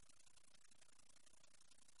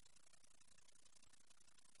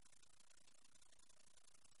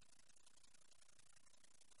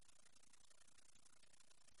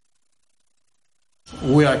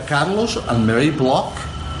we are Carlos and Mary Block.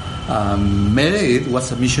 Mary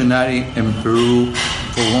was a missionary in Peru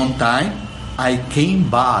for a long time. I came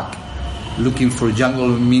back looking for jungle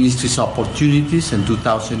ministries opportunities in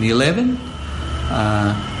 2011.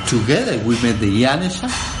 Together we met the Yanesha,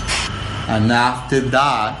 and after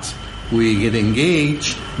that we get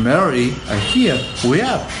engaged. Mary, here we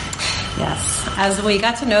are. Yes. As we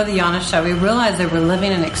got to know the Yanesha, we realized they were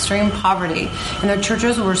living in extreme poverty, and their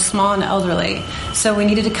churches were small and elderly, so we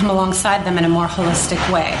needed to come alongside them in a more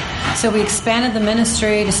holistic way. So we expanded the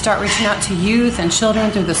ministry to start reaching out to youth and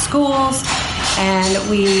children through the schools, and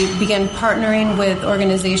we began partnering with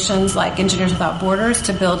organizations like Engineers Without Borders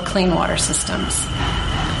to build clean water systems.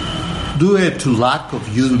 Due to lack of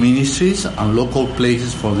youth ministries and local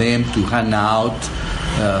places for them to hang out,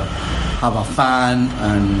 have a fun,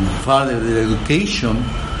 and further their education,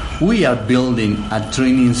 we are building a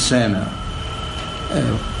training center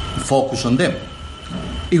focused on them.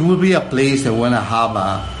 It will be a place that want to have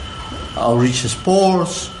outreach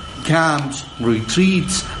sports, camps,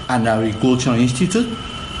 retreats, and agricultural institute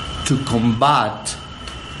to combat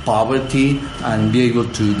poverty and be able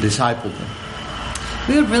to disciple them.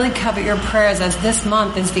 We would really covet your prayers, as this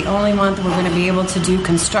month is the only month we're going to be able to do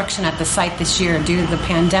construction at the site this year due to the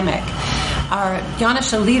pandemic. Our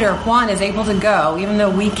Yanesha leader, Juan, is able to go, even though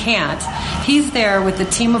we can't. He's there with the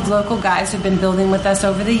team of local guys who've been building with us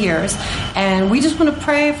over the years, and we just want to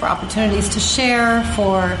pray for opportunities to share,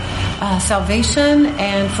 for salvation,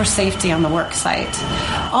 and for safety on the work site.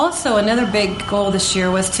 Also, another big goal this year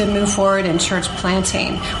was to move forward in church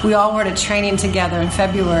planting. We all were at a training together in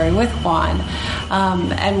February with Juan.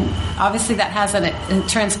 And obviously that hasn't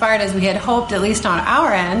transpired as we had hoped, at least on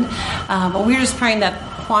our end. But we were just praying that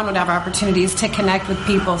Juan would have opportunities to connect with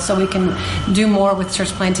people so we can do more with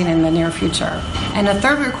church planting in the near future. And a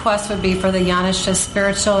third request would be for the Yanesha's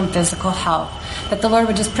spiritual and physical health, that the Lord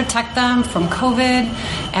would just protect them from COVID,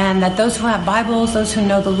 and that those who have Bibles, those who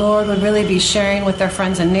know the Lord, would really be sharing with their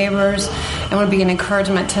friends and neighbors and would be an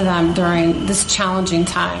encouragement to them during this challenging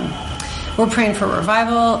time. We're praying for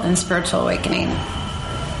revival and spiritual awakening.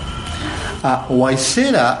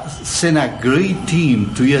 Waisera sent a great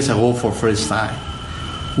team 2 years ago for first time.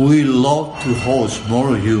 We love to host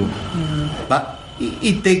more of you, but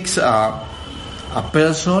it takes a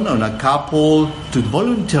person or a couple to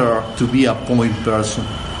volunteer to be a point person.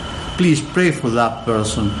 Please pray for that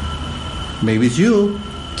person. Maybe it's you.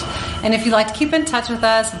 And if you'd like to keep in touch with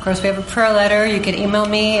us, of course, we have a prayer letter. You can email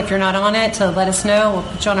me if you're not on it to let us know. We'll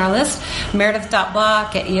put you on our list,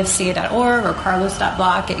 meredith.block@efca.org or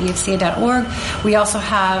carlos.block@efca.org. We also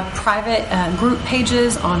have private group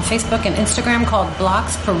pages on Facebook and Instagram called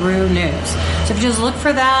Blocks Peru News. So if you just look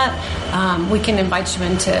for that, we can invite you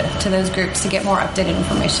into those groups to get more updated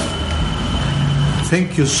information.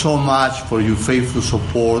 Thank you so much for your faithful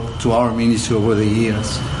support to our ministry over the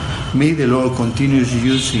years. May the Lord continue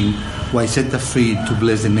using Waiseta Free to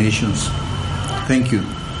bless the nations. Thank you.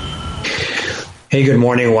 Hey, good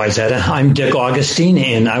morning, Waiseta. I'm Dick Augustine,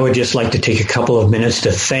 and I would just like to take a couple of minutes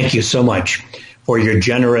to thank you so much for your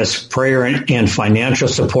generous prayer and financial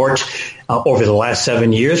support over the last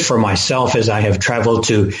 7 years for myself, as I have traveled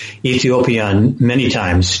to Ethiopia many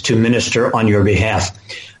times to minister on your behalf.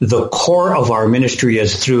 The core of our ministry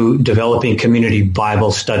is through developing community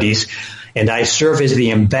Bible studies, and I serve as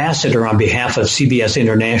the ambassador on behalf of CBS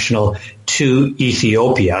International to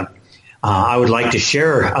Ethiopia. I would like to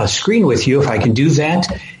share a screen with you if I can do that,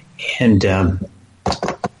 and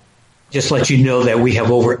just let you know that we have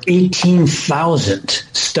over 18,000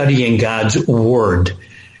 studying God's Word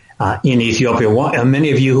in Ethiopia.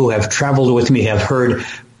 Many of you who have traveled with me have heard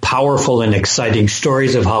powerful and exciting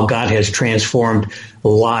stories of how God has transformed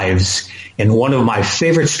lives. And one of my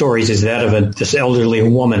favorite stories is that of this elderly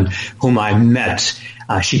woman whom I met.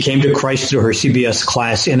 She came to Christ through her CBS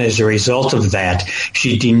class, and as a result of that,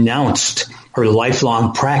 she denounced her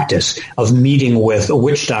lifelong practice of meeting with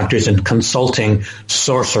witch doctors and consulting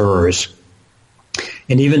sorcerers.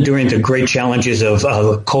 And even during the great challenges of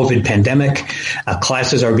the COVID pandemic,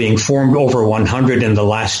 classes are being formed, over 100 in the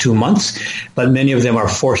last 2 months, but many of them are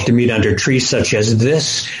forced to meet under trees such as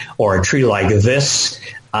this or a tree like this.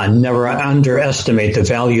 Never underestimate the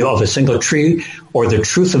value of a single tree or the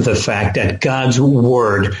truth of the fact that God's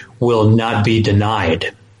Word will not be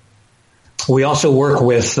denied. We also work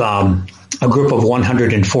with a group of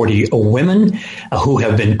 140 women who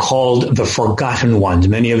have been called the Forgotten Ones.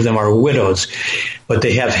 Many of them are widows, but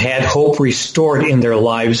they have had hope restored in their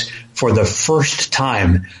lives for the first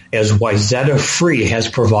time, as Waiseta Free has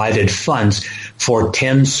provided funds for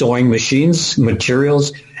 10 sewing machines,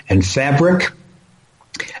 materials, and fabric.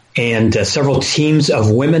 And several teams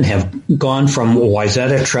of women have gone from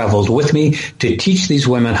Wayzata, traveled with me to teach these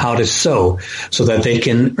women how to sew so that they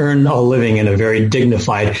can earn a living in a very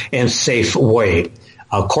dignified and safe way.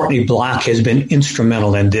 Courtney Block has been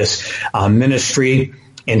instrumental in this ministry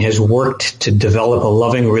and has worked to develop a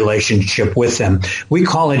loving relationship with them. We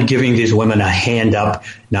call it giving these women a hand up,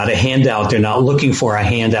 not a handout. They're not looking for a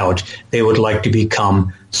handout. They would like to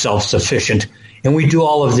become self-sufficient. And we do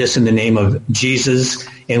all of this in the name of Jesus,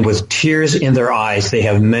 and with tears in their eyes, they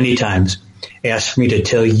have many times asked me to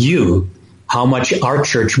tell you how much our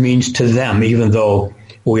church means to them, even though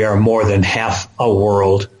we are more than half a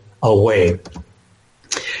world away.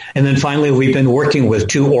 And then finally, we've been working with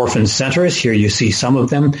 2 orphan centers. Here you see some of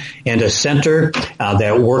them, and a center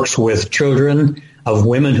that works with children of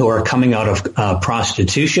women who are coming out of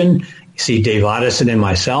prostitution. You see Dave Addison and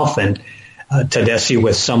myself, and Tedeschi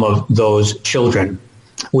with some of those children.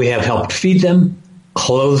 We have helped feed them,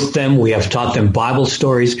 clothed them. We have taught them Bible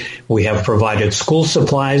stories. We have provided school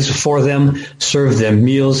supplies for them, served them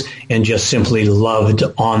meals, and just simply loved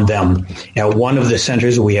on them. At one of the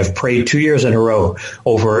centers, we have prayed 2 years in a row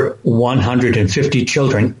over 150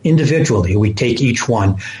 children individually. We take each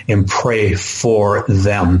one and pray for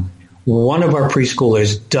them. One of our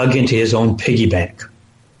preschoolers dug into his own piggy bank.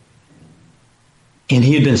 And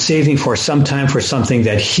he had been saving for some time for something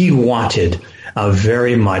that he wanted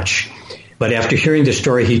very much. But after hearing the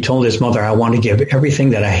story, he told his mother, I want to give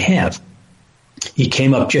everything that I have. He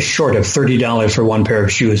came up just short of $30 for one pair of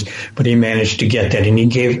shoes, but he managed to get that. And he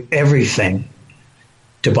gave everything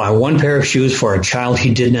to buy one pair of shoes for a child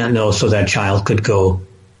he did not know so that child could go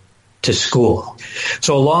to school.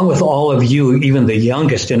 So along with all of you, even the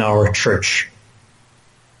youngest in our church,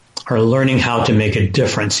 are learning how to make a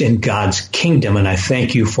difference in God's kingdom, and I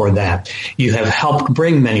thank you for that. You have helped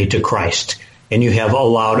bring many to Christ, and you have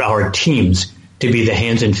allowed our teams to be the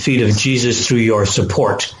hands and feet of Jesus through your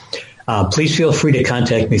support. Please feel free to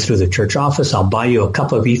contact me through the church office. I'll buy you a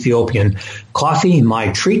cup of Ethiopian coffee,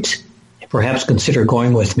 my treat. Perhaps consider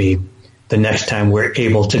going with me the next time we're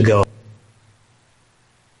able to go.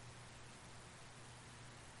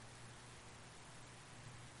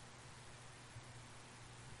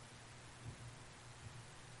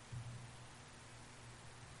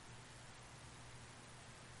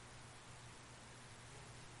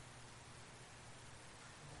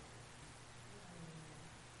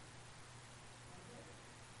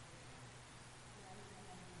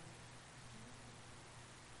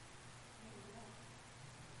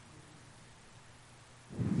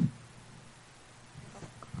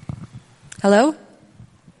 Hello?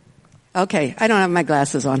 Okay, I don't have my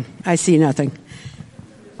glasses on. I see nothing.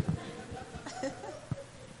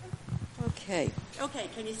 Okay,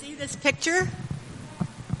 can you see this picture?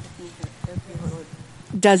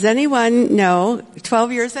 Does anyone know,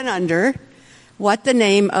 12 years and under, what the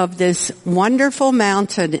name of this wonderful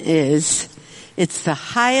mountain is? It's the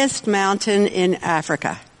highest mountain in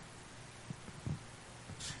Africa.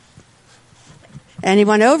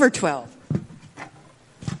 Anyone over 12?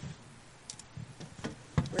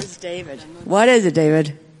 Where's David? What is it,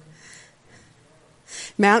 David?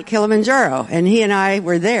 Mount Kilimanjaro. And he and I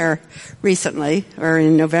were there recently, or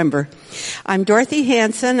in November. I'm Dorothy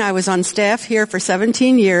Hansen. I was on staff here for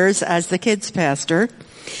 17 years as the kids pastor.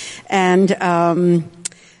 And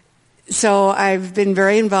so I've been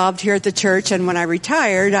very involved here at the church. And when I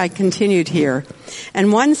retired, I continued here.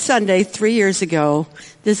 And one Sunday, 3 years ago,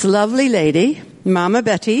 this lovely lady, Mama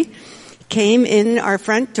Betty, came in our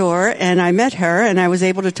front door, and I met her, and I was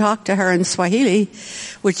able to talk to her in Swahili,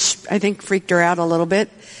 which I think freaked her out a little bit,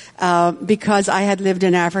 because I had lived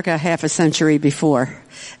in Africa half a century before,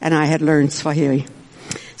 and I had learned Swahili.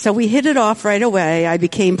 So we hit it off right away. I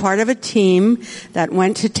became part of a team that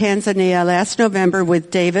went to Tanzania last November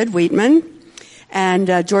with David Wheatman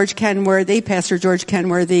and George Kenworthy, Pastor George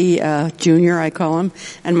Kenworthy Jr., I call him,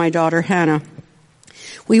 and my daughter Hannah.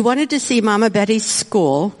 We wanted to see Mama Betty's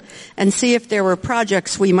school and see if there were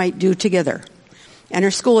projects we might do together. And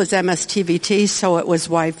her school is MSTVT, so it was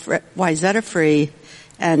Wayzata Free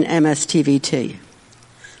and MSTVT.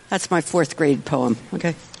 That's my 4th grade poem,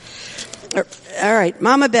 okay? All right,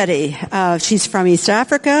 Mama Betty. She's from East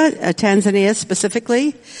Africa, Tanzania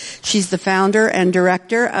specifically. She's the founder and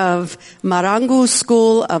director of Marangu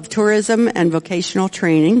School of Tourism and Vocational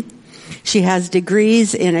Training. She has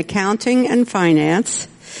degrees in accounting and finance.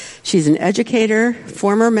 She's an educator,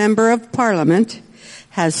 former member of parliament,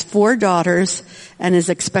 has 4 daughters, and is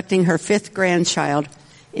expecting her 5th grandchild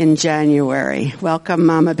in January. Welcome,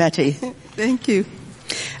 Mama Betty. Thank you.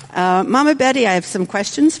 Mama Betty, I have some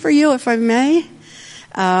questions for you, if I may.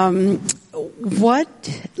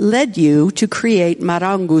 what led you to create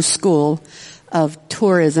Marangu School of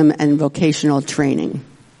Tourism and Vocational Training?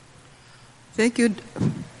 Thank you,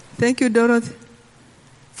 Dorothy,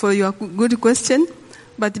 for your good question.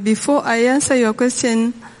 But before I answer your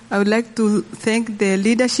question, I would like to thank the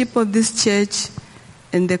leadership of this church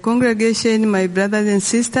and the congregation, my brothers and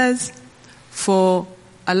sisters, for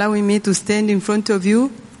allowing me to stand in front of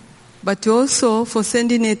you, but also for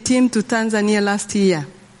sending a team to Tanzania last year.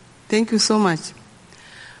 Thank you so much.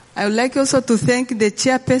 I would like also to thank the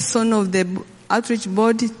chairperson of the outreach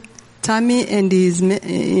board, Tammy, and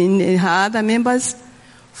her other members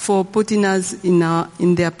for putting us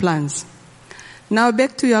in their plans. Now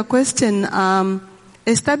back to your question.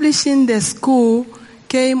 Establishing the school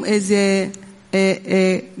came as a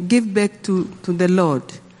give back to the Lord,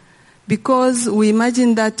 because we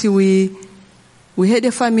imagine that we had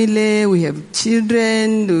a family, we have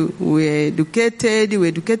children, we educated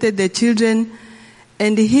the children,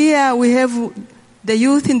 and here we have the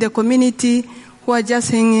youth in the community who are just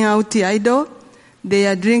hanging out idle. They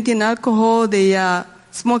are drinking alcohol, they are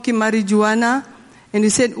smoking marijuana, and we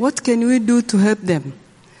said, what can we do to help them?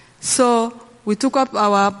 So we took up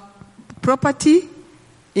our property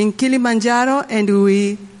in Kilimanjaro and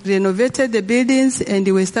we renovated the buildings and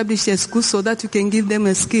we established a school so that we can give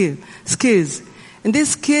them skills. And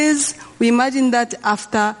these skills, we imagine that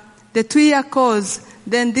after the 2-year course,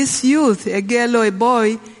 then this youth, a girl or a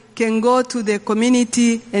boy, can go to the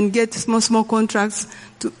community and get small contracts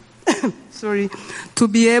to, to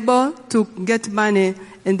be able to get money,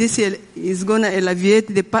 and this is going to alleviate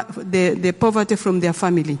the poverty from their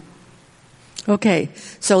family. Okay,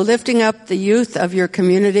 so lifting up the youth of your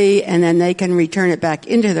community, and then they can return it back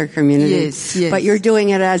into their community. Yes. But you're doing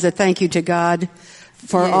it as a thank you to God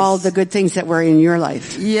for all the good things that were in your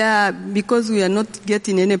life. Yeah, because we are not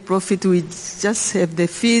getting any profit, we just have the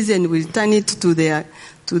fees and we return it to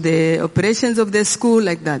the operations of the school,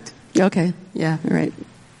 like that. Okay. Yeah. All right.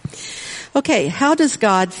 Okay, how does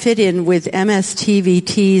God fit in with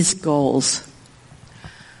MSTVT's goals?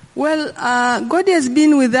 Well, God has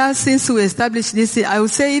been with us since we established this. I would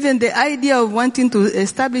say even the idea of wanting to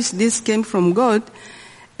establish this came from God.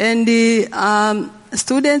 And the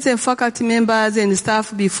students and faculty members and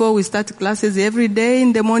staff, before we start classes every day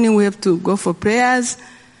in the morning, we have to go for prayers.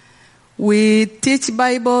 We teach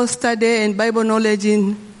Bible study and Bible knowledge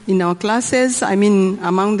in our classes. I mean,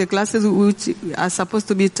 among the classes which are supposed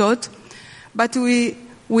to be taught. But we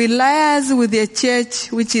liaise with the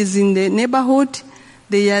church which is in the neighborhood.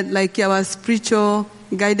 They are like our spiritual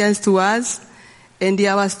guidance to us. And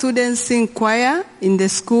our students sing choir in the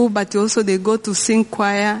school, but also they go to sing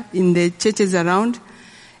choir in the churches around.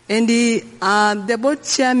 And the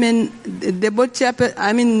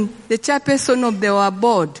chairperson of our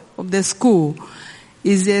board of the school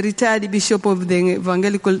is a retired bishop of the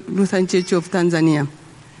Evangelical Lutheran Church of Tanzania.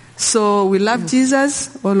 So we love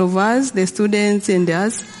Jesus, all of us, the students and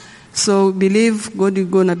us. So we believe God is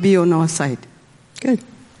going to be on our side. Good.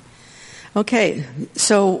 Okay,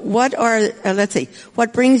 so what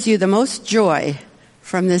brings you the most joy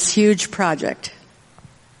from this huge project?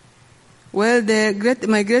 Well,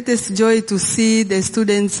 my greatest joy to see the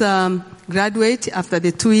students graduate after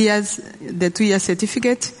the 2-year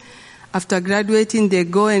certificate. After graduating, they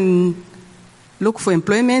go and look for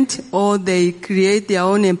employment, or they create their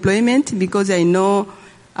own employment, because I know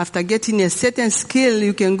after getting a certain skill,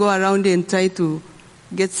 you can go around and try to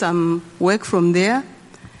get some work from there.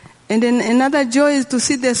 And then another joy is to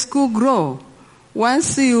see the school grow.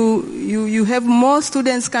 Once you have more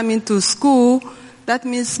students coming to school, that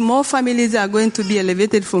means more families are going to be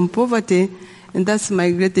elevated from poverty, and that's my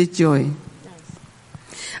greatest joy.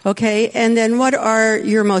 Okay, and then what are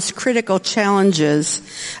your most critical challenges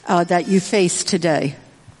that you face today?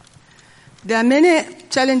 There are many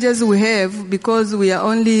challenges we have because we are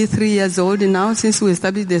only 3 years old now since we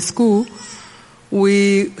established the school.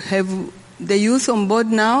 We have the youth on board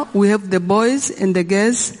now. We have the boys and the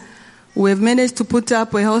girls. We have managed to put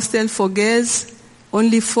up a hostel for girls,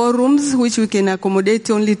 only 4 rooms, which we can accommodate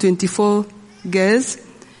only 24 girls,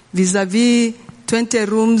 vis-a-vis 20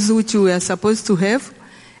 rooms which we are supposed to have.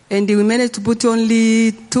 And we managed to put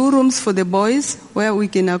only 2 rooms for the boys, where we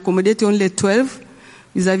can accommodate only 12,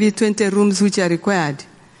 vis-a-vis 20 rooms which are required.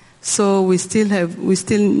 So we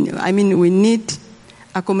need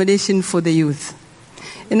accommodation for the youth.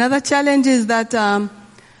 Another challenge is that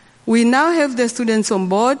we now have the students on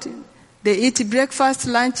board. They eat breakfast,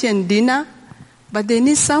 lunch, and dinner, but they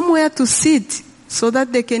need somewhere to sit so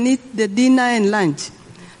that they can eat the dinner and lunch.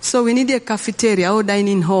 So we need a cafeteria or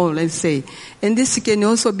dining hall, let's say. And this can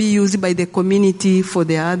also be used by the community for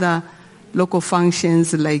the other local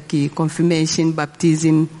functions like confirmation,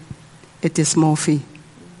 baptism at a small fee.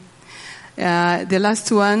 The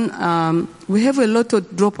last one, we have a lot of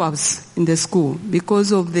dropouts in the school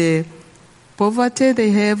because of the poverty they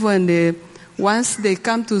have, and once they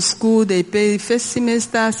come to school, they pay first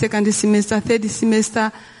semester, second semester, third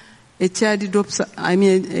semester. A child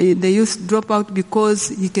the youth drop out because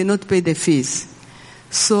he cannot pay the fees.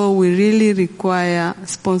 So we really require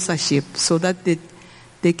sponsorship so that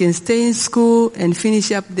they can stay in school and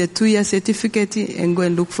finish up their 2-year certificate and go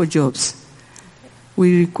and look for jobs.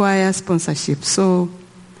 We require sponsorship. So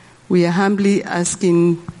we are humbly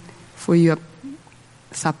asking for your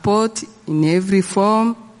support in every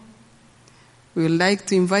form. We would like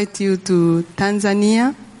to invite you to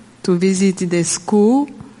Tanzania to visit the school,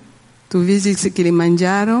 to visit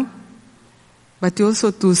Kilimanjaro, but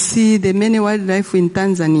also to see the many wildlife in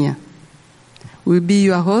Tanzania. We'll be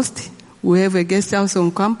your host. We have a guest house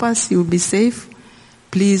on campus. You'll be safe.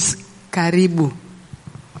 Please, karibu.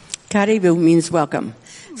 Karibu means welcome.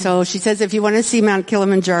 So she says if you want to see Mount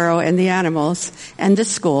Kilimanjaro and the animals and the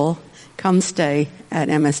school, come stay at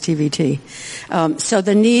MSTVT. So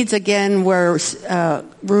the needs again were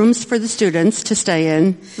rooms for the students to stay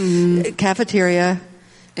in, cafeteria,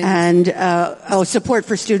 and support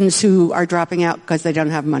for students who are dropping out because they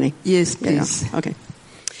don't have money. Yes, please. You know? Okay.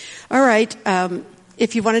 All right.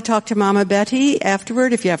 If you want to talk to Mama Betty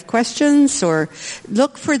afterward, if you have questions, or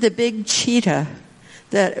look for the big cheetah.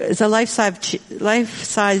 That is a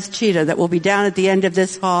life-size cheetah that will be down at the end of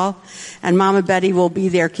this hall, and Mama Betty will be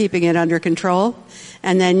there keeping it under control,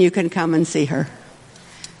 and then you can come and see her.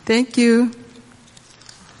 Thank you.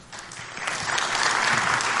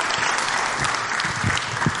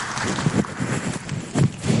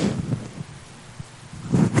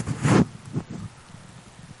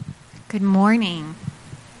 Good morning.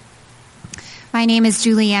 My name is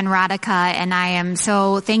Julianne Radica, and I am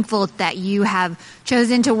so thankful that you have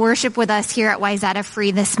chosen to worship with us here at Wayzata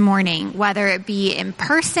Free this morning, whether it be in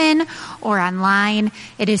person or online.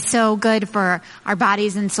 It is so good for our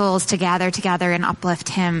bodies and souls to gather together and uplift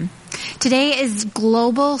Him. Today is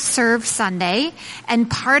Global Serve Sunday, and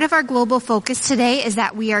part of our global focus today is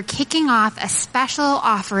that we are kicking off a special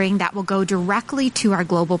offering that will go directly to our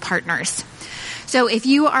global partners. So if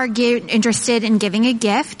you are interested in giving a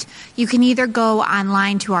gift, you can either go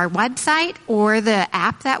online to our website or the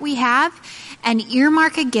app that we have and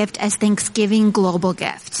earmark a gift as Thanksgiving Global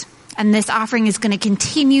Gift. And this offering is going to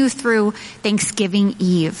continue through Thanksgiving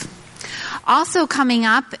Eve. Also coming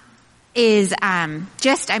up is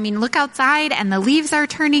look outside and the leaves are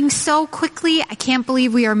turning so quickly. I can't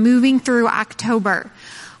believe we are moving through October.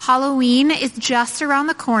 Halloween is just around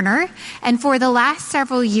the corner, and for the last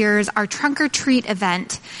several years, our Trunk or Treat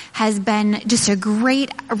event has been just a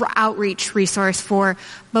great outreach resource for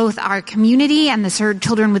both our community and the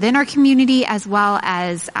children within our community, as well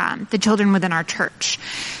as the children within our church.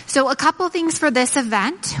 So a couple things for this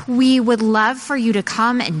event. We would love for you to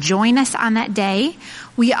come and join us on that day.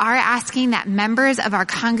 We are asking that members of our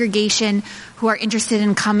congregation who are interested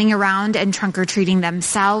in coming around and trunk or treating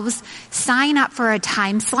themselves sign up for a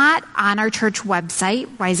time slot on our church website,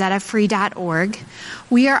 wayzatafree.org.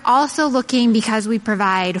 We are also looking, because we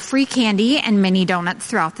provide free candy and mini donuts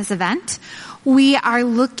throughout this event, we are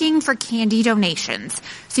looking for candy donations.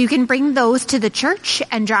 So you can bring those to the church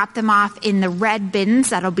and drop them off in the red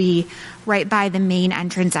bins that'll be right by the main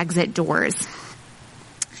entrance exit doors.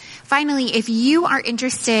 Finally, if you are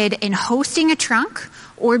interested in hosting a trunk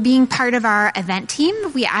or being part of our event team,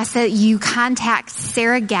 we ask that you contact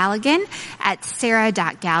Sarah Galligan at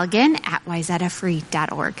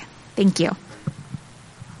sarah.galligan@wayzatafree.org. Thank you.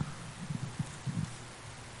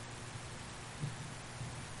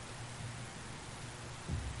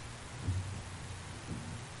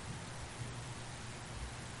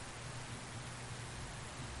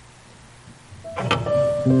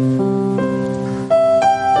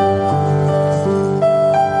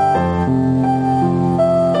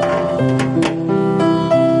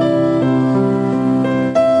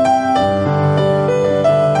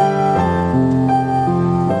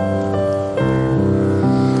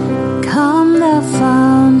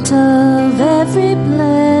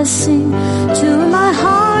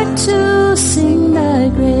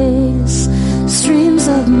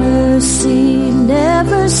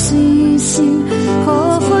 Never ceasing,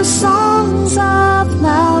 call for song.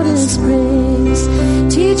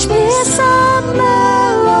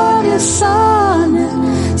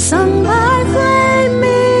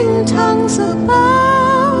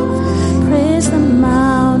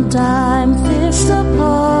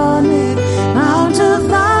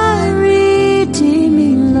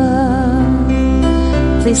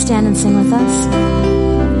 please stand and sing with us?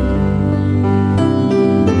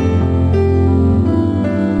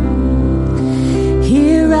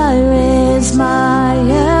 Here I raise my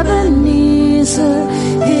Ebenezer,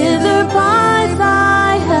 hither by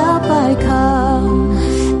thy help I come,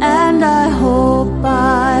 and I hope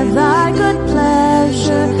by thy good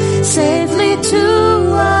pleasure safely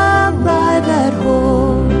to arrive at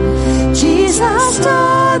home. Jesus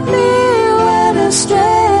taught me when a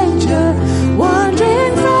stranger,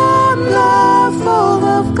 wandering from the fold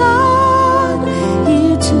of God,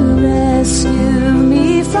 here to rescue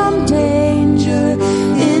me from danger,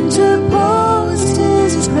 interposed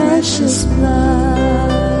his precious blood.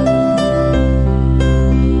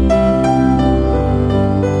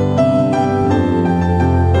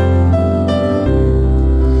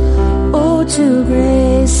 Oh, to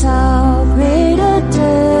grace how great a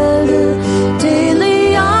debtor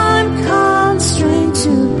daily I'm constrained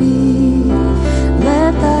to be.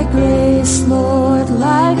 Let thy grace, Lord,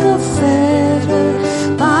 like a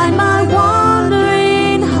fetter, bind my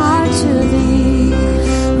wandering heart to thee.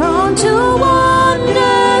 Prone to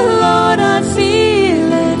wander, Lord, I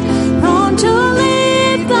feel it. Prone to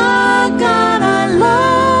leave the God I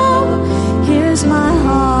love. Here's my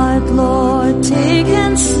heart, Lord, take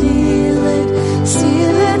and seal it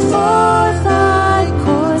for thy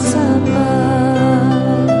courts above.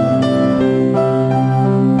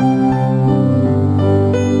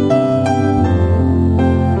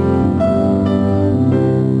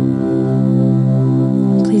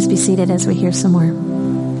 Please be seated as we hear some more.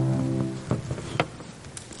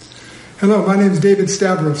 Hello, my name is David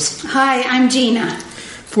Stavros. Hi, I'm Gina.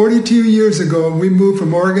 42 years ago, we moved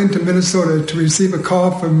from Oregon to Minnesota to receive a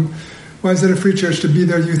call from Wayzata Free Church to be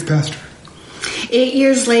their youth pastor. 8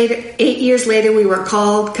 years later, we were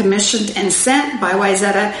called, commissioned, and sent by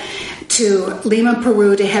Wayzata to Lima,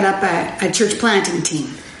 Peru to head up a church planting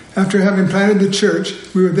team. After having planted the church,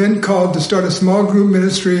 we were then called to start a small group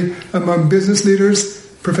ministry among business leaders,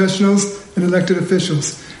 professionals, and elected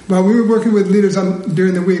officials. While we were working with leaders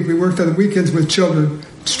during the week, we worked on the weekends with children,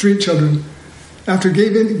 street children. After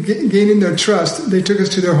gaining their trust, they took us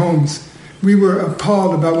to their homes. We were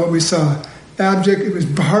appalled about what we saw. It was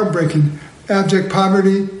heartbreaking. Abject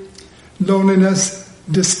poverty, loneliness,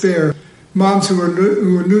 despair. Moms who were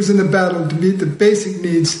losing the battle to meet the basic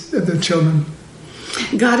needs of their children.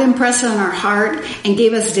 God impressed on our heart and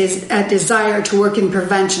gave us a desire to work in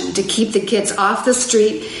prevention, to keep the kids off the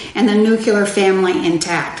street and the nuclear family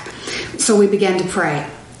intact. So we began to pray.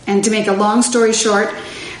 And to make a long story short,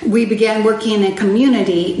 we began working in a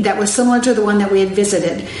community that was similar to the one that we had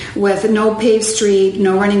visited, with no paved street,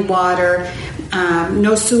 no running water,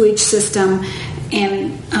 no sewage system,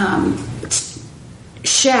 and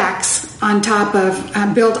shacks on top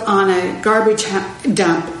of, built on a garbage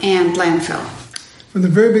dump and landfill. From the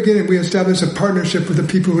very beginning, we established a partnership with the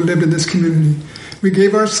people who lived in this community. We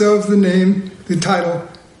gave ourselves the title,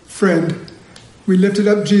 Friend. We lifted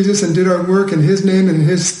up Jesus and did our work in His name and in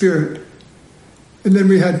His Spirit. And then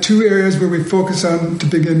we had two areas where we focused on to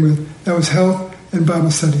begin with. That was health and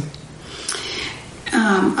Bible study.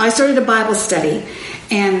 I started a Bible study,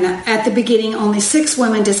 and at the beginning, only 6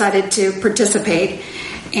 women decided to participate.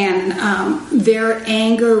 And their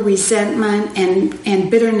anger, resentment, and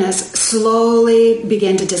bitterness slowly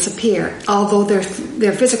began to disappear, although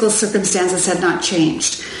their physical circumstances had not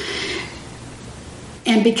changed.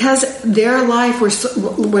 And because their life was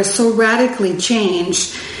so radically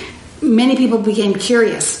changed, many people became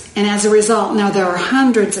curious. And as a result, now there are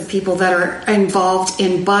hundreds of people that are involved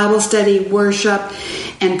in Bible study, worship,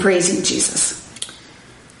 and praising Jesus.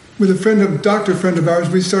 With a doctor friend of ours,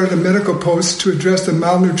 we started a medical post to address the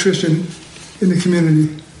malnutrition in the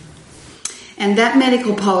community. And that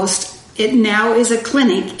medical post, it now is a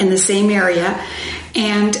clinic in the same area.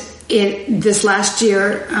 And this last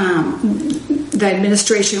year, the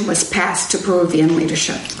administration was passed to Peruvian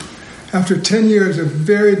leadership. After 10 years of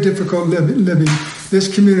very difficult living, this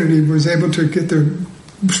community was able to get their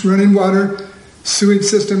running water, sewage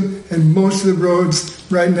system, and most of the roads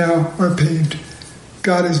right now are paved.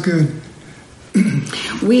 God is good.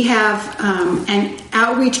 We have an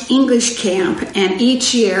outreach English camp, and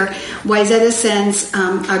each year Wayzata sends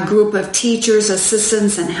a group of teachers,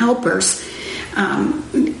 assistants, and helpers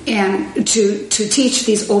and to teach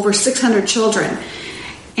these over 600 children.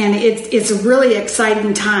 And it's a really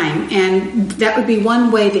exciting time, and that would be one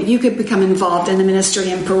way that you could become involved in the ministry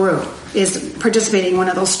in Peru, is participating in one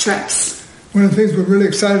of those trips. One of the things we're really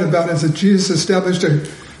excited about is that Jesus established a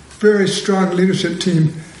very strong leadership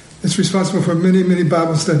team that's responsible for many, many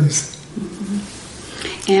Bible studies.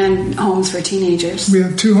 And homes for teenagers. We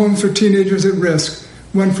have 2 homes for teenagers at risk.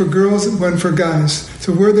 one for girls and one for guys.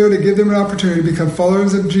 So we're there to give them an opportunity to become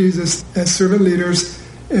followers of Jesus as servant leaders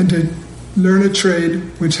and to learn a trade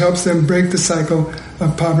which helps them break the cycle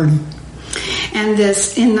of poverty. And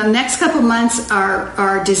this, in the next couple months,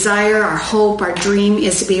 our desire, our hope, our dream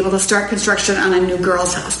is to be able to start construction on a new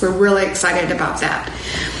girls' house. We're really excited about that.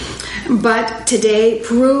 But today,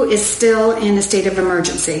 Peru is still in a state of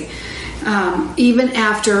emergency. Even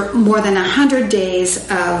after more than 100 days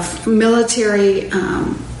of military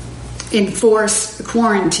enforced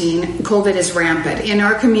quarantine, COVID is rampant. In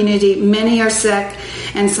our community, many are sick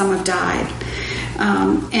and some have died.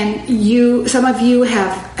 And some of you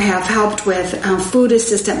have helped with food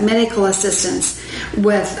assistance, medical assistance,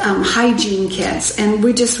 with hygiene kits, and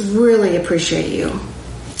we just really appreciate you.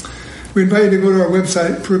 We invite you to go to our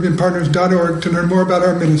website, PeruvianPartners.org, to learn more about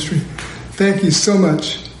our ministry. Thank you so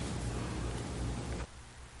much.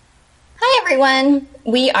 Hi, everyone.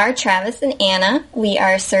 We are Travis and Anna. We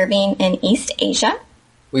are serving in East Asia.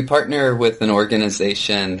 We partner with an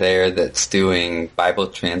organization there that's doing Bible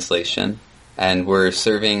translation, and we're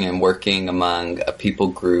serving and working among a people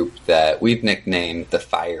group that we've nicknamed the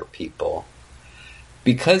Fire People.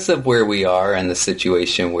 Because of where we are and the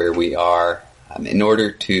situation where we are, in order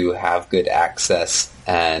to have good access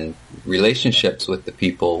and relationships with the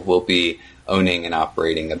people, we'll be owning and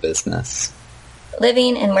operating a business.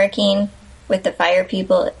 Living and working with the Fire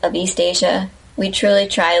People of East Asia, we truly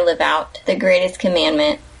try to live out the greatest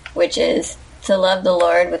commandment, which is to love the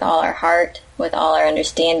Lord with all our heart, with all our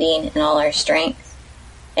understanding, and all our strength,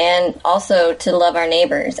 and also to love our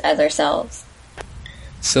neighbors as ourselves.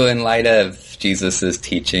 So in light of Jesus'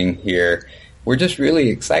 teaching here, we're just really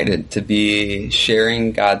excited to be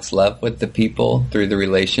sharing God's love with the people through the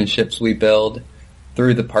relationships we build,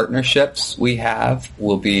 through the partnerships we have.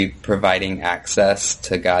 We'll be providing access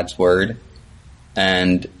to God's Word,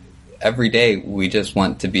 and every day we just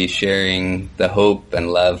want to be sharing the hope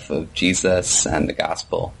and love of Jesus and the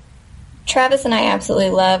gospel. Travis and I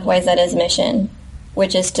absolutely love Wayzata's mission,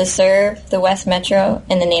 which is to serve the West Metro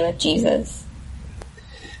in the name of Jesus.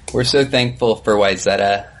 We're so thankful for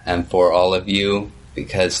Wayzata and for all of you,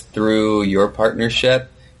 because through your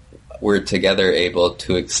partnership, we're together able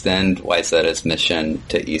to extend Wayzata's mission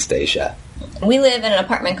to East Asia. We live in an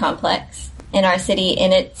apartment complex in our city,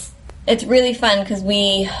 and it's really fun because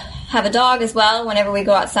we have a dog as well. Whenever we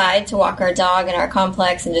go outside to walk our dog in our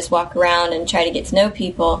complex and just walk around and try to get to know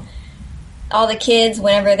people, all the kids,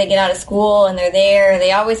 whenever they get out of school and they're there,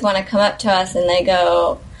 they always want to come up to us and they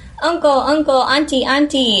go, "Uncle, uncle, auntie,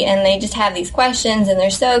 auntie," and they just have these questions and they're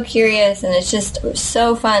so curious, and it's just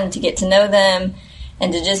so fun to get to know them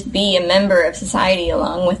and to just be a member of society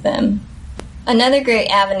along with them. Another great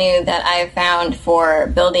avenue that I have found for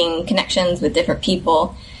building connections with different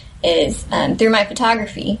people is through my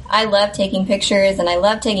photography. I love taking pictures, and I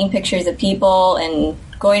love taking pictures of people and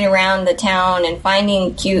going around the town and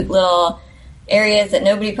finding cute little areas that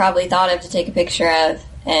nobody probably thought of to take a picture of.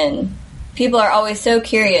 And people are always so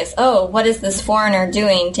curious, oh, what is this foreigner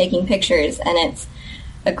doing taking pictures? And it's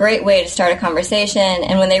a great way to start a conversation.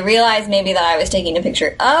 And when they realize maybe that I was taking a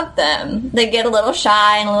picture of them, they get a little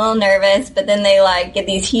shy and a little nervous, but then they get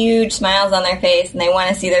these huge smiles on their face, and they want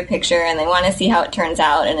to see their picture and they want to see how it turns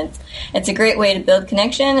out. And it's a great way to build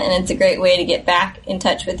connection, and it's a great way to get back in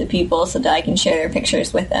touch with the people so that I can share their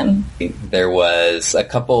pictures with them. There was a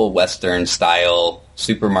couple Western style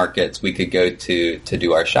supermarkets we could go to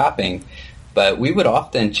do our shopping, but we would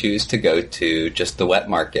often choose to go to just the wet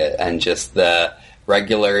market and just the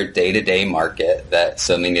regular day-to-day market that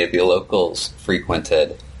so many of the locals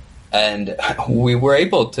frequented. And we were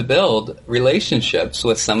able to build relationships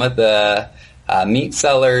with some of the meat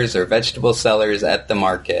sellers or vegetable sellers at the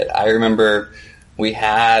market. I remember we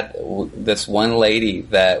had this one lady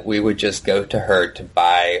that we would just go to her to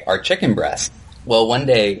buy our chicken breast. Well, one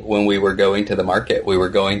day when we were going to the market, we were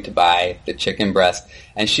going to buy the chicken breast,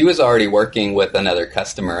 and she was already working with another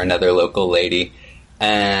customer, another local lady,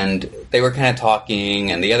 and they were kind of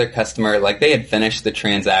talking, and the other customer, they had finished the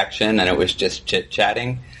transaction, and it was just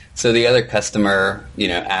chit-chatting. So the other customer,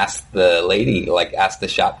 asked the lady, asked the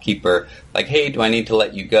shopkeeper, hey, do I need to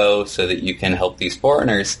let you go so that you can help these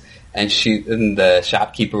foreigners? And the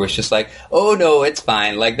shopkeeper was just oh, no, it's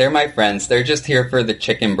fine. They're my friends. They're just here for the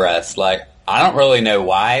chicken breast. I don't really know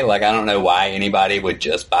why. I don't know why anybody would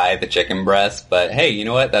just buy the chicken breast, but hey, you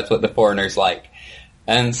know what? That's what the foreigners like.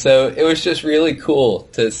 And so it was just really cool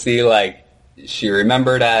to see, she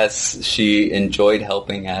remembered us, she enjoyed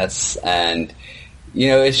helping us, and,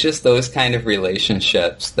 it's just those kind of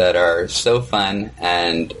relationships that are so fun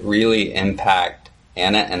and really impact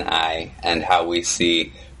Anna and I and how we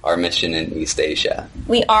see our mission in East Asia.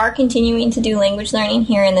 We are continuing to do language learning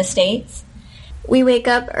here in the States. We wake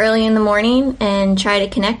up early in the morning and try to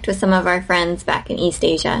connect with some of our friends back in East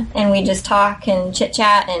Asia. And we just talk and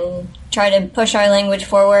chit-chat and try to push our language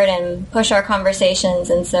forward and push our conversations.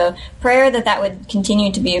 And so prayer that would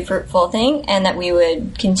continue to be a fruitful thing and that we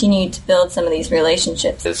would continue to build some of these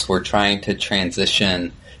relationships. As we're trying to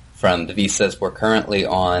transition from the visas we're currently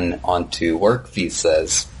on onto work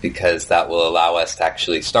visas, because that will allow us to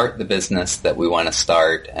actually start the business that we want to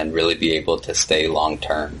start and really be able to stay long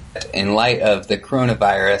term. In light of the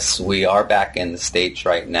coronavirus, we are back in the States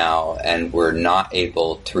right now and we're not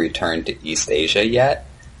able to return to East Asia yet.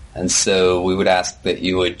 And so we would ask that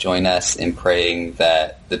you would join us in praying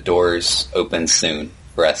that the doors open soon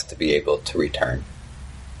for us to be able to return.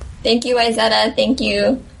 Thank you, Wayzata. Thank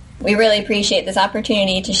you. We really appreciate this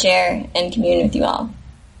opportunity to share and commune with you all.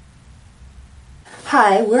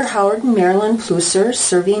 Hi, we're Howard and Marilyn Plusser,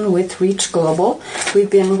 serving with Reach Global.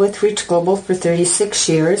 We've been with Reach Global for 36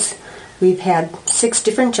 years. We've had 6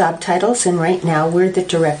 different job titles, and right now we're the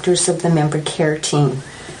directors of the member care team.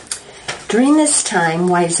 During this time,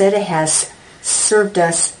 Wayzata has served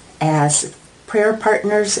us as prayer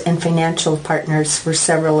partners and financial partners for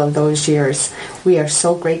several of those years. We are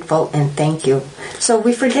so grateful and thank you. So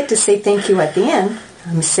we forget to say thank you at the end.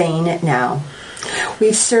 I'm saying it now.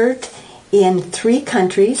 We've served in 3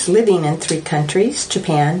 countries, living in 3 countries,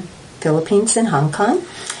 Japan, Philippines, and Hong Kong.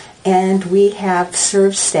 And we have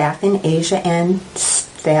served staff in Asia and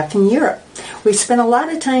staff in Europe. We've spent a lot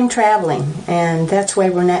of time traveling, and that's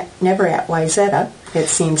why we're never at Wayzata, it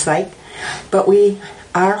seems like. But we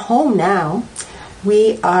are home now.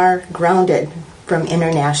 We are grounded from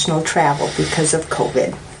international travel because of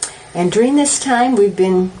COVID. And during this time, we've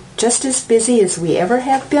been just as busy as we ever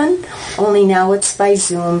have been, only now it's by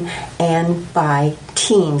Zoom and by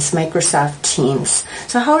Teams, Microsoft Teams.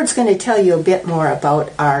 So Howard's going to tell you a bit more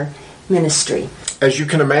about our ministry. As you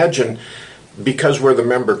can imagine, because we're the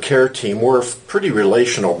member care team, we're a pretty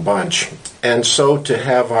relational bunch. And so to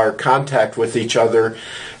have our contact with each other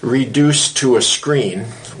reduced to a screen,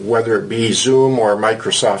 whether it be Zoom or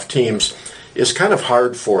Microsoft Teams, is kind of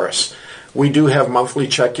hard for us. We do have monthly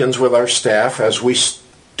check-ins with our staff as we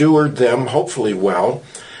steward them, hopefully well.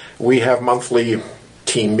 We have monthly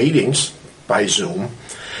team meetings by Zoom.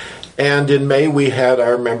 And in May, we had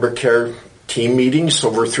our member care team meetings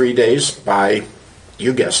over 3 days by,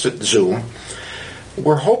 you guessed it, Zoom.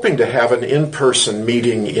 We're hoping to have an in-person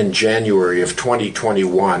meeting in January of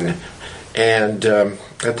 2021. And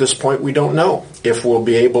at this point, we don't know if we'll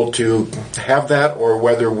be able to have that or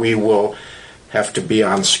whether we will have to be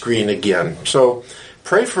on screen again. So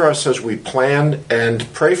pray for us as we plan,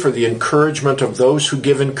 and pray for the encouragement of those who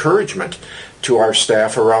give encouragement to our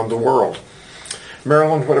staff around the world.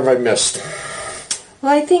 Marilyn, what have I missed?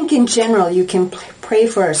 Well, I think in general you can pray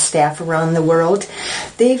for our staff around the world.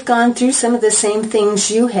 They've gone through some of the same things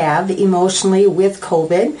you have emotionally with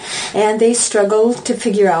COVID, and they struggle to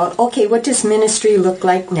figure out, okay, what does ministry look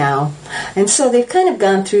like now? And so they've kind of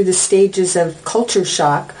gone through the stages of culture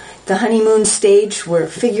shock. The honeymoon stage, we're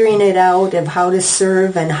figuring it out of how to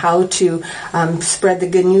serve and how to spread the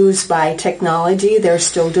good news by technology. They're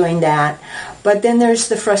still doing that. But then there's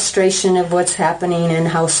the frustration of what's happening and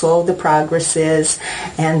how slow the progress is.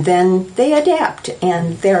 And then they adapt,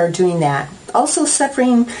 and they're doing that. Also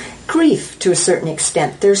suffering grief to a certain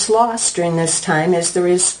extent. There's loss during this time, as there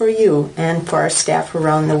is for you and for our staff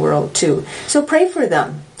around the world too. So pray for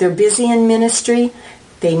them. They're busy in ministry.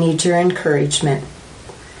 They need your encouragement.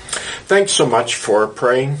 Thanks so much for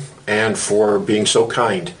praying and for being so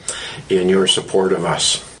kind in your support of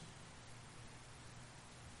us.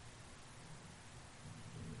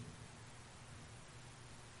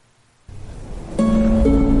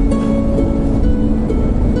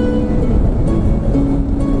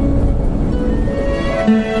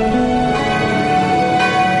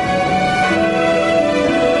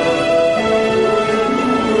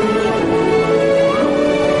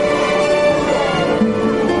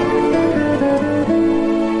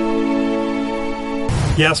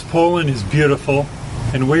 Yes, Poland is beautiful,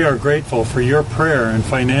 and we are grateful for your prayer and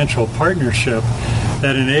financial partnership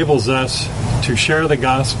that enables us to share the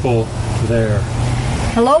gospel there.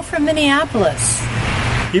 Hello from Minneapolis.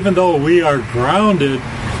 Even though we are grounded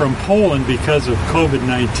from Poland because of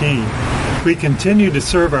COVID-19, we continue to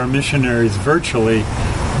serve our missionaries virtually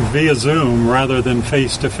via Zoom rather than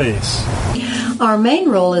face-to-face. Our main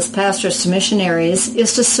role as pastors to missionaries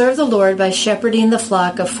is to serve the Lord by shepherding the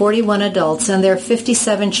flock of 41 adults and their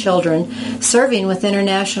 57 children serving with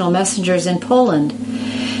International Messengers in Poland.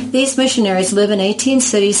 These missionaries live in 18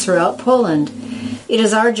 cities throughout Poland. It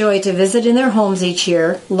is our joy to visit in their homes each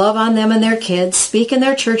year, love on them and their kids, speak in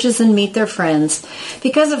their churches, and meet their friends.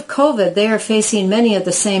 Because of COVID, they are facing many of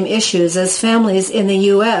the same issues as families in the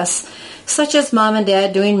U.S., such as mom and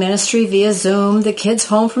dad doing ministry via Zoom, the kids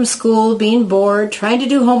home from school, being bored, trying to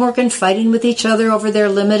do homework and fighting with each other over their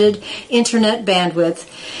limited internet bandwidth.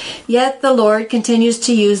 Yet the Lord continues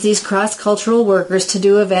to use these cross-cultural workers to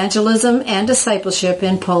do evangelism and discipleship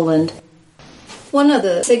in Poland. One of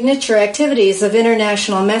the signature activities of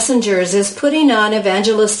International Messengers is putting on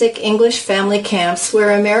evangelistic English family camps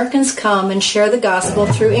where Americans come and share the gospel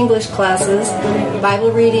through English classes,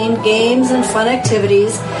 Bible reading, games, and fun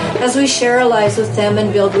activities as we share our lives with them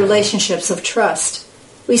and build relationships of trust.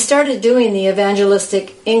 We started doing the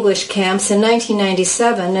evangelistic English camps in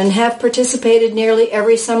 1997 and have participated nearly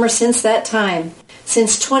every summer since that time.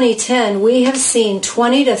 Since 2010, we have seen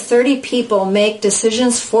 20 to 30 people make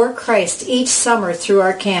decisions for Christ each summer through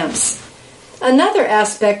our camps. Another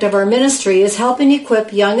aspect of our ministry is helping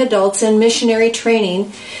equip young adults in missionary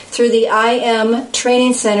training through the IM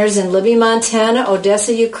training centers in Libby, Montana,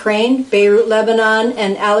 Odessa, Ukraine, Beirut, Lebanon,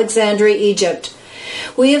 and Alexandria, Egypt.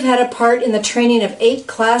 We have had a part in the training of 8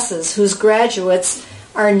 classes whose graduates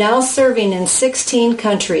are now serving in 16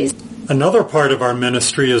 countries. Another part of our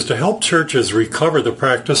ministry is to help churches recover the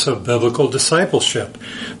practice of biblical discipleship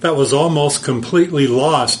that was almost completely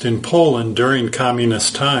lost in Poland during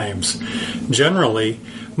communist times. Generally,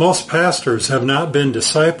 most pastors have not been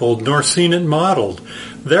discipled nor seen it modeled.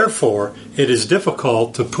 Therefore, it is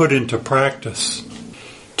difficult to put into practice.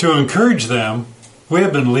 To encourage them, we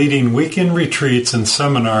have been leading weekend retreats and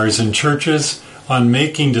seminars in churches on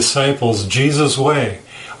making disciples Jesus' way.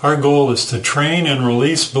 Our goal is to train and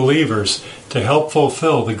release believers to help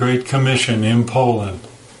fulfill the Great Commission in Poland.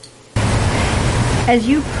 As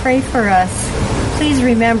you pray for us, please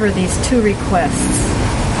remember these 2 requests.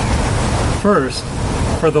 First,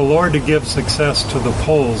 for the Lord to give success to the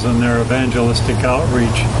Poles in their evangelistic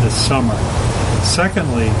outreach this summer.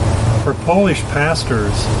 Secondly, for Polish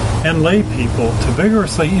pastors and lay people to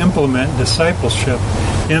vigorously implement discipleship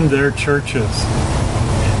in their churches.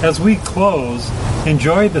 As we close,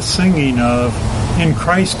 enjoy the singing of In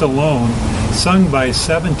Christ Alone, sung by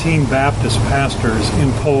 17 Baptist pastors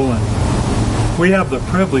in Poland. We have the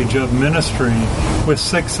privilege of ministering with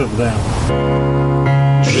 6 of them.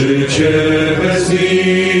 Życie bez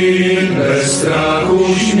win, bez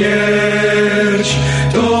strachu śmierć,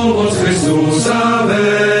 to moc Chrystusa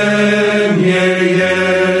we mnie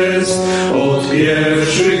jest. Od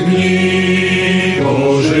pierwszych dni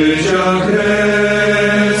po życia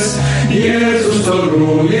kres, Jezus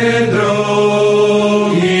toruje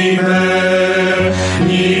drogi me,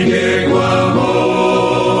 ni biegła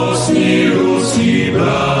moc, ni ludzki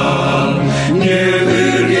plan, nie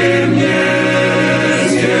wyrwie mnie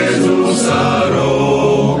z Jezusa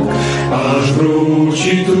rąk, aż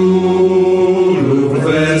wróci tu lub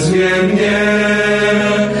wezmie mnie,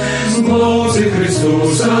 z mocy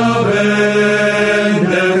Chrystusa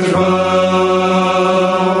będę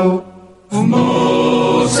trwał, w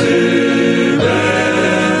mocy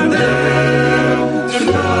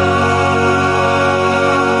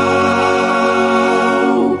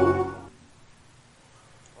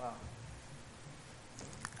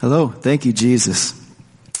Hello. Thank you, Jesus.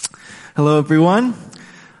 Hello, everyone.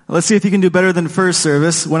 Let's see if you can do better than first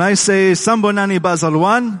service. When I say Sambonani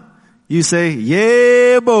Bazalwan, you say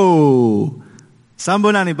Yebo.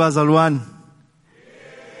 Sambonani Bazalwan.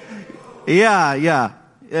 Yeah.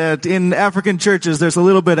 In African churches, there's a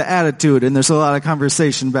little bit of attitude and there's a lot of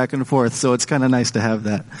conversation back and forth, so it's kind of nice to have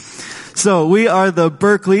that. So we are the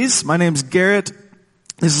Berkeleys. My name's Garrett.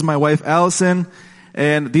 This is my wife, Allison,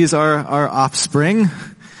 and these are our offspring.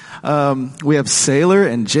 We have Saylor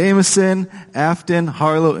and Jameson, Afton,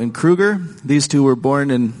 Harlow, and Kruger. These 2 were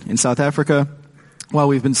born in South Africa while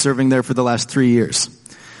we've been serving there for the last 3 years.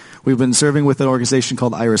 We've been serving with an organization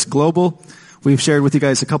called Iris Global. We've shared with you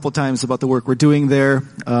guys a couple times about the work we're doing there.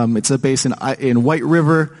 It's a base in White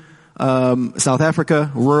River, South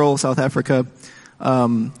Africa, rural South Africa.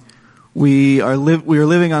 We are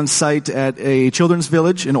living on site at a children's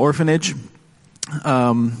village, an orphanage,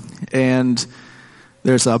 and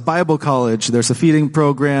there's a Bible college, there's a feeding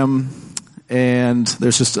program, and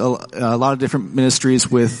there's just a lot of different ministries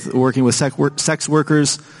with working with sex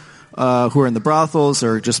workers who are in the brothels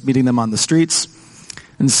or just meeting them on the streets.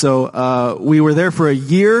 And so we were there for a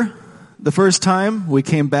year the first time. We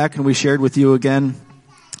came back and we shared with you again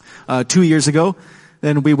 2 years ago.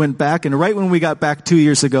 Then we went back, and right when we got back 2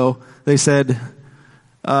 years ago, they said,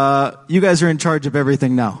 you guys are in charge of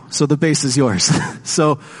everything now, so the base is yours.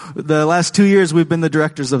 So the last 2 years we've been the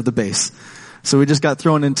directors of the base. So we just got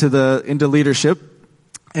thrown into leadership,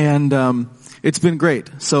 And it's been great.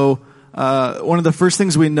 So one of the first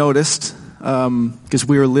things we noticed, because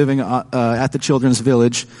we were living at the Children's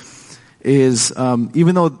Village, is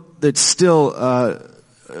even though it's still a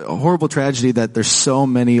horrible tragedy that there's so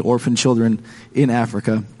many orphan children in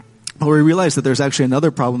Africa, but we realized that there's actually another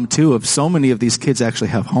problem too of so many of these kids actually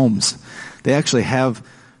have homes. They actually have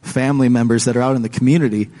family members that are out in the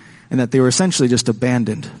community, and that they were essentially just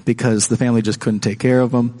abandoned because the family just couldn't take care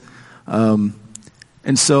of them.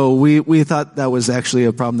 And so we thought that was actually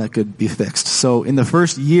a problem that could be fixed. So in the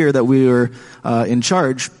first year that we were in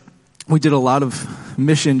charge, we did a lot of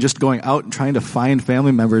mission just going out and trying to find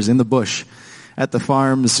family members in the bush, at the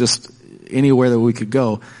farms, just anywhere that we could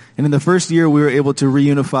go. And in the first year, we were able to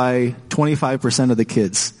reunify 25% of the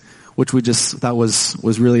kids, which we just thought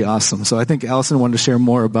was really awesome. So I think Allison wanted to share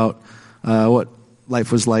more about what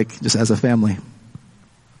life was like just as a family.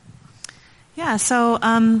 Yeah, so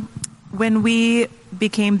when we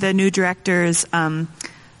became the new directors,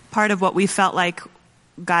 part of what we felt like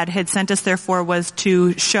God had sent us there for was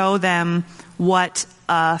to show them what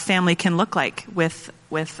a family can look like with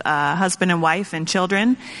husband and wife and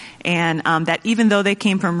children, and that even though they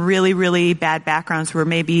came from really, really bad backgrounds where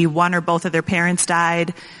maybe one or both of their parents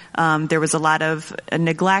died, there was a lot of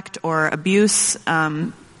neglect or abuse,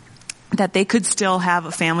 that they could still have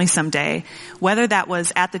a family someday, whether that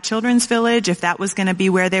was at the Children's Village, if that was going to be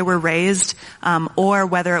where they were raised, or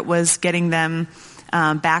whether it was getting them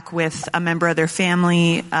back with a member of their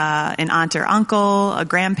family, an aunt or uncle, a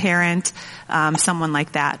grandparent, someone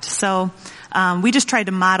like that. So we just tried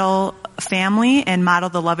to model family and model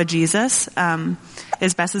the love of Jesus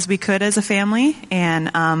as best as we could as a family.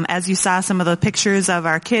 And as you saw some of the pictures of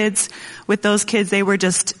our kids, with those kids, they were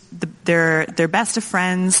just their best of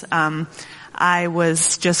friends. I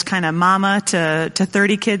was just kind of mama to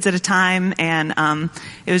 30 kids at a time, and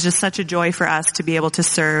it was just such a joy for us to be able to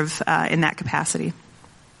serve in that capacity.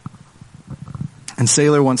 And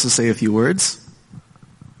Sailor wants to say a few words.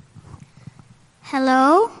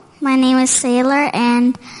 Hello, my name is Sailor,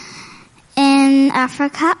 and in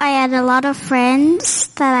Africa I had a lot of friends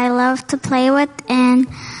that I loved to play with, and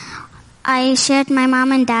I shared my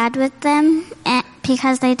mom and dad with them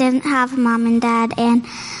because they didn't have a mom and dad, and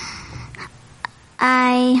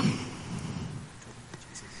I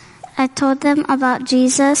told them about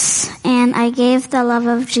Jesus, and I gave the love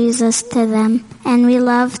of Jesus to them, and we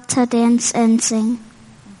loved to dance and sing.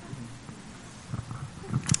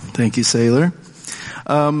 Thank you, Sailor.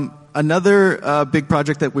 Another big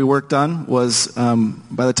project that we worked on was,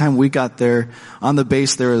 by the time we got there, on the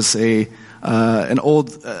base there was an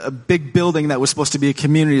old big building that was supposed to be a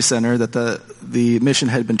community center that the mission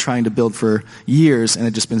had been trying to build for years, and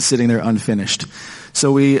had just been sitting there unfinished.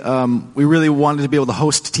 So we really wanted to be able to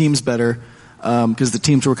host teams better, because the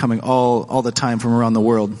teams were coming all the time from around the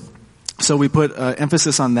world. So we put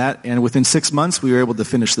emphasis on that, and within 6 months we were able to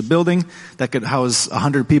finish the building that could house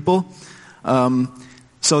 100 people.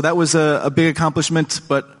 So that was a big accomplishment,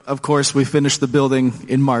 but of course we finished the building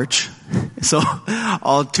in March. So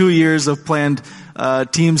all 2 years of planned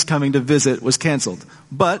teams coming to visit was canceled.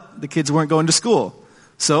 But the kids weren't going to school.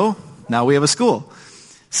 So now we have a school.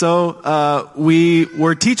 So we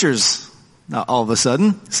were teachers all of a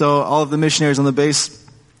sudden. So all of the missionaries on the base,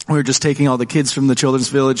 we were just taking all the kids from the Children's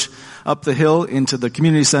Village up the hill into the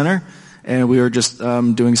community center, and we were just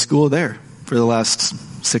doing school there for the last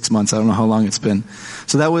 6 months. I don't know how long it's been.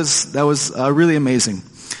 So that was really amazing.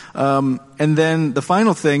 And then the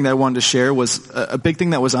final thing that I wanted to share was a big thing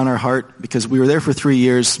that was on our heart, because we were there for 3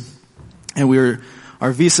 years, and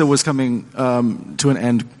our visa was coming to an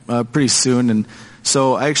end pretty soon. And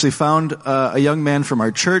so I actually found a young man from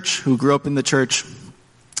our church who grew up in the church.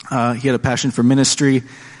 He had a passion for ministry,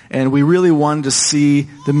 and we really wanted to see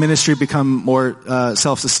the ministry become more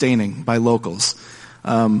self-sustaining by locals.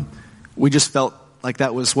 We just felt like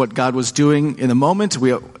that was what God was doing in the moment.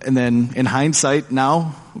 And then in hindsight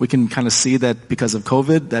now, we can kind of see that because of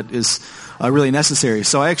COVID, that is really necessary.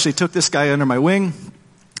 So I actually took this guy under my wing,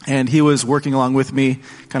 and he was working along with me,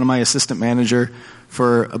 kind of my assistant manager,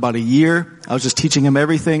 for about a year. I was just teaching him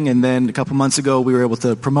everything, and then a couple months ago, we were able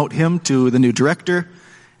to promote him to the new director,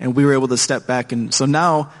 and we were able to step back. And so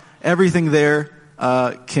now everything there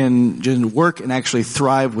can just work and actually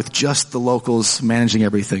thrive with just the locals managing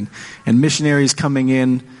everything. And missionaries coming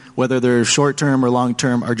in, whether they're short-term or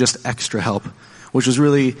long-term, are just extra help, which was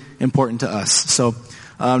really important to us. So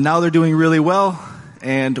now they're doing really well,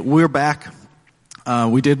 and we're back.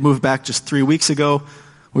 We did move back just 3 weeks ago.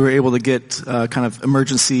 We were able to get kind of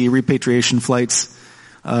emergency repatriation flights.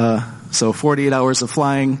 So 48 hours of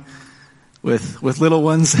flying with little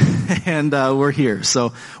ones, and we're here.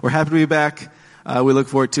 So we're happy to be back. we look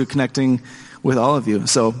forward to connecting with all of you.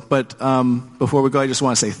 So, but before we go, I just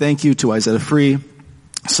want to say thank you to Wayzata Free.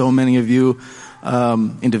 So many of you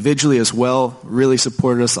individually as well really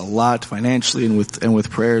supported us a lot financially and with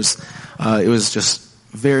prayers. It was just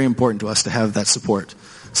very important to us to have that support.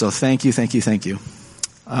 So thank you.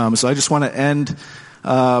 So I just want to end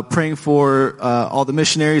praying for all the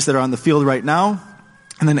missionaries that are on the field right now.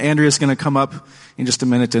 And then Andrea's going to come up in just a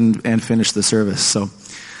minute and finish the service. So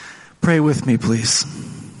pray with me, please.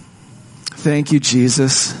 Thank you,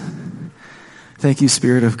 Jesus. Thank you,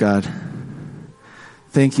 Spirit of God.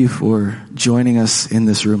 Thank you for joining us in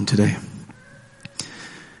this room today.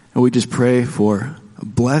 And we just pray for a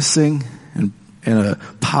blessing and a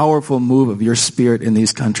powerful move of your Spirit in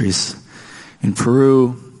these countries. In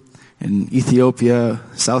Peru, in Ethiopia,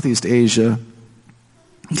 Southeast Asia.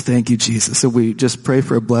 Thank you, Jesus. So we just pray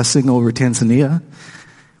for a blessing over Tanzania.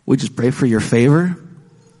 We just pray for your favor.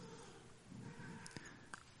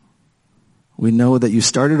 We know that you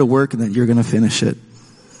started a work and that you're going to finish it.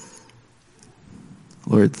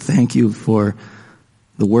 Lord, thank you for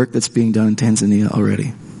the work that's being done in Tanzania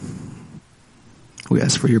already. We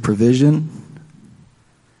ask for your provision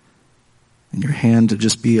and your hand to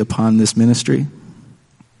just be upon this ministry.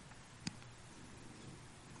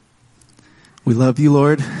 We love you,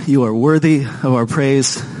 Lord. You are worthy of our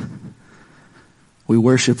praise. We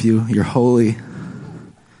worship you. You're holy.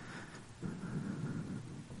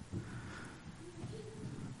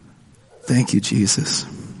 Thank you, Jesus.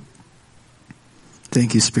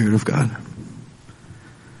 Thank you, Spirit of God.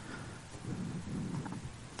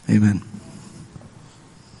 Amen.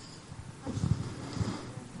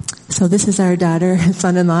 So this is our daughter,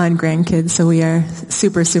 son-in-law, and grandkids. So we are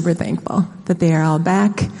super, super thankful that they are all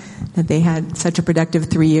back, that they had such a productive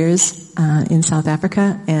 3 years in South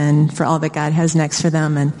Africa, and for all that God has next for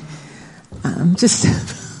them. And just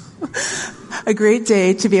a great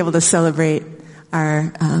day to be able to celebrate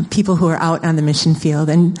our people who are out on the mission field.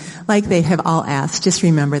 And like they have all asked, just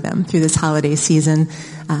remember them through this holiday season.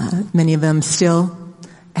 Many of them still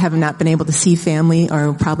have not been able to see family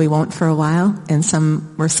or probably won't for a while. And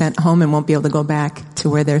some were sent home and won't be able to go back to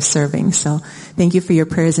where they're serving. So thank you for your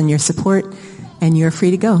prayers and your support. And you're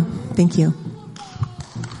free to go. Thank you.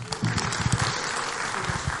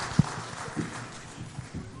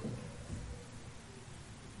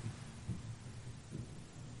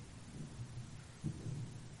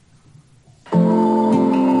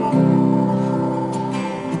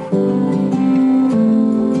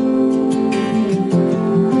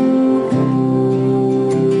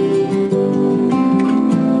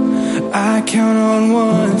 I count on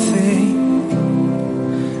one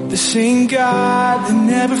thing, the same God that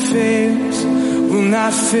never fails will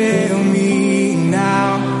not fail me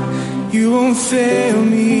now. You won't fail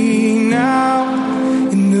me now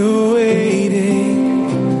in the waiting.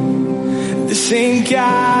 The same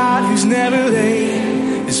God who's never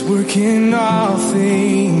late is working all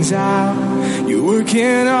things out. You're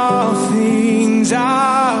working all things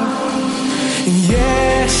out. And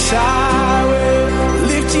yes,